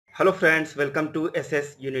Hello friends, welcome to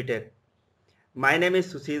SS UNITECH. My name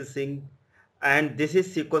is Sushil Singh and this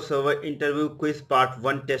is SQL Server Interview Quiz Part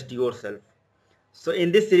 1 Test Yourself. So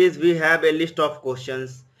in this series we have a list of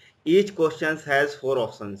questions. Each question has 4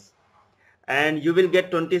 options and you will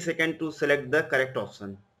get 20 seconds to select the correct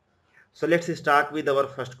option. So let's start with our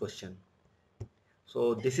first question.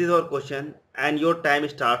 So this is our question and your time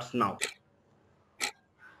starts now.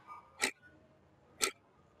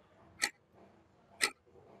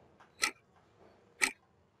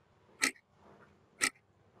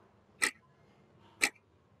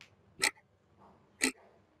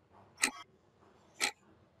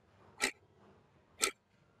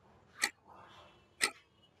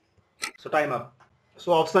 So time up.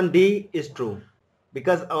 So option D is true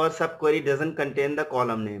because our subquery doesn't contain the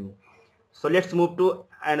column name. So let's move to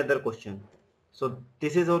another question. So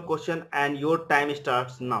this is our question and your time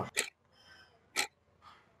starts now.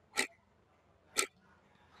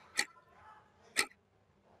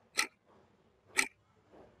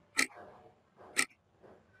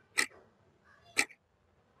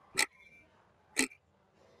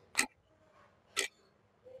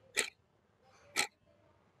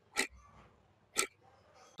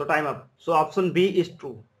 So time up. So option B is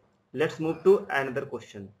true. Let's move to another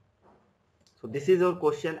question. So this is our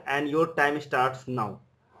question and your time starts now.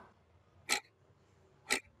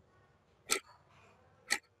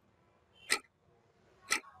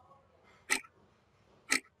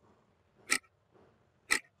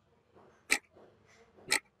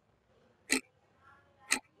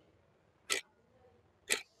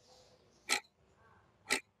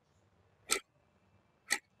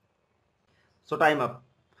 So time up.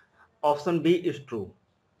 Option B is true.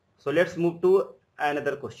 So let's move to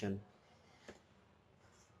another question.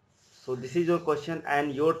 So this is your question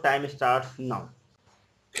and your time starts now.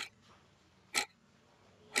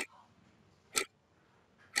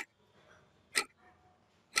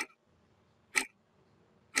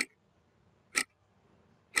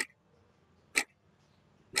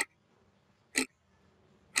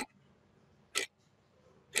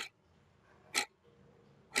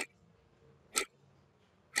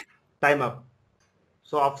 Time up.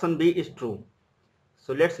 So option B is true.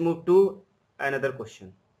 So let's move to another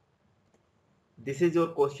question. This is your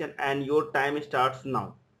question and your time starts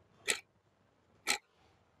now.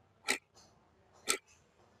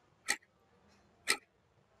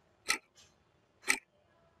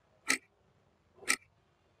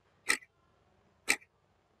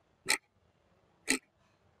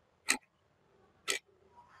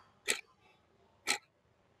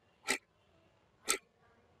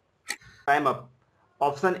 Time up.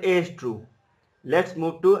 Option A is true. Let's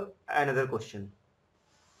move to another question.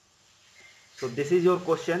 So this is your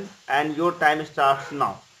question and your time starts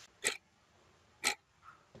now.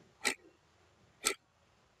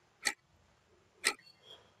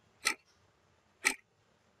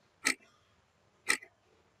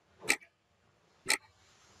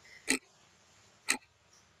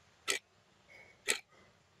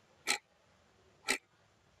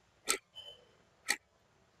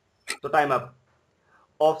 So time up.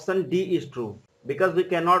 Option D is true because we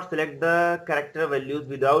cannot select the character values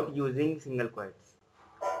without using single quotes.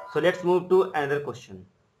 So let's move to another question.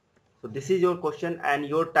 So this is your question and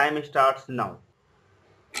your time starts now.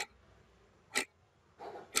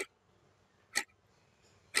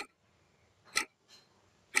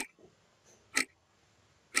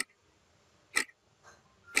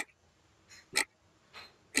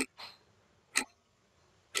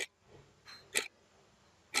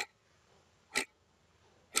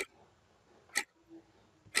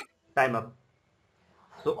 Time up.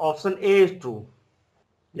 So option A is true.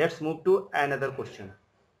 Let's move to another question.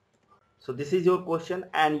 So this is your question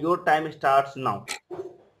and your time starts now.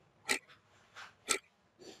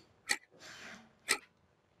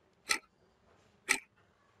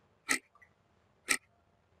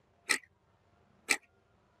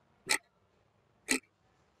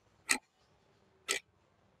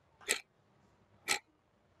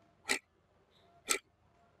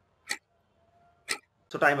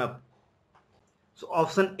 So time up. So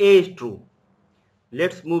option A is true.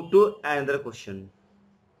 Let's move to another question.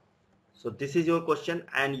 So this is your question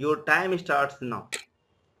and your time starts now.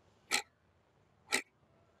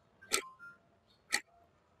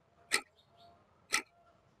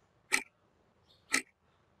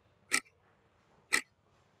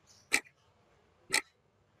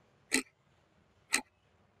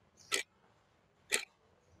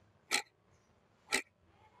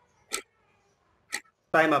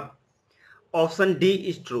 Time up. Option D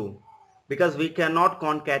is true because we cannot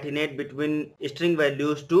concatenate between string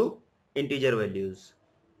values to integer values.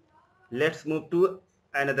 Let's move to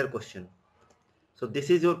another question. So this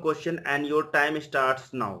is your question and your time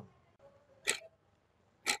starts now.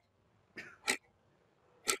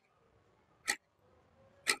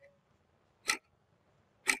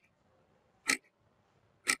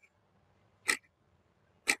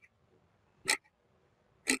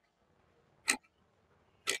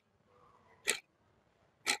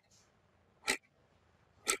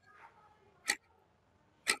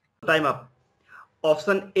 Time up.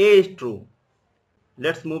 Option A is true.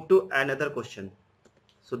 Let's move to another question.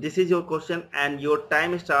 So this is your question and your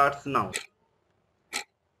time starts now.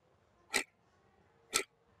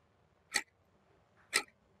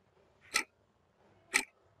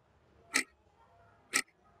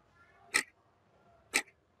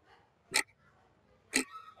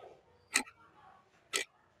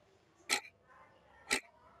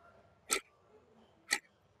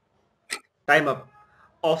 Time up.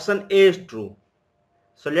 Option A is true.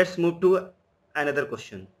 So let's move to another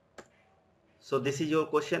question. So this is your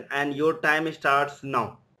question and your time starts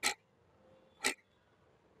now.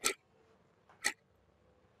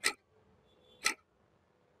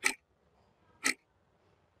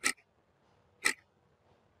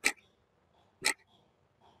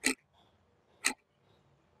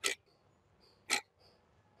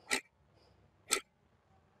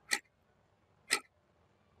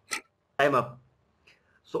 Time up.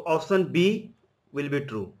 So option B will be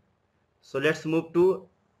true. So let's move to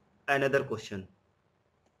another question.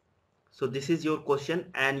 So this is your question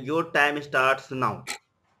and your time starts now.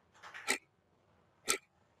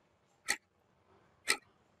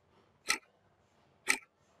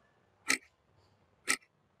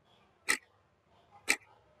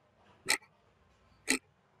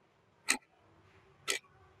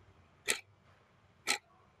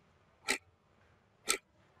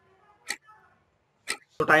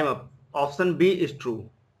 So time up. Option B is true.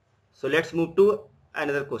 So let's move to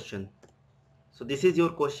another question. So this is your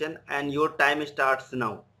question and your time starts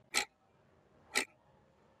now.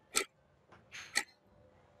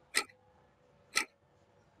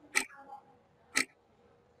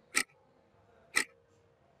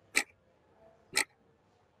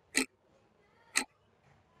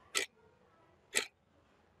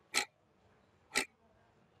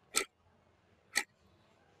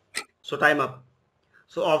 So time up.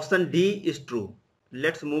 So option D is true.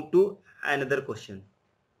 Let's move to another question.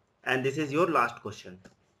 And this is your last question.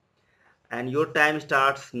 And your time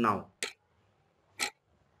starts now.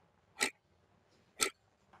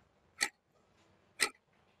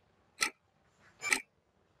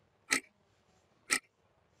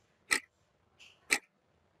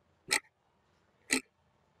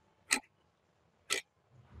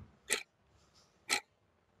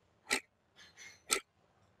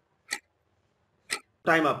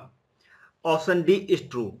 Time up. Option D is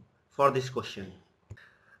true for this question.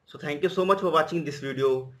 So thank you so much for watching this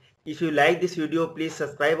video. If you like this video, please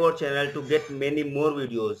subscribe our channel to get many more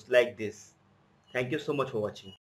videos like this. Thank you so much for watching.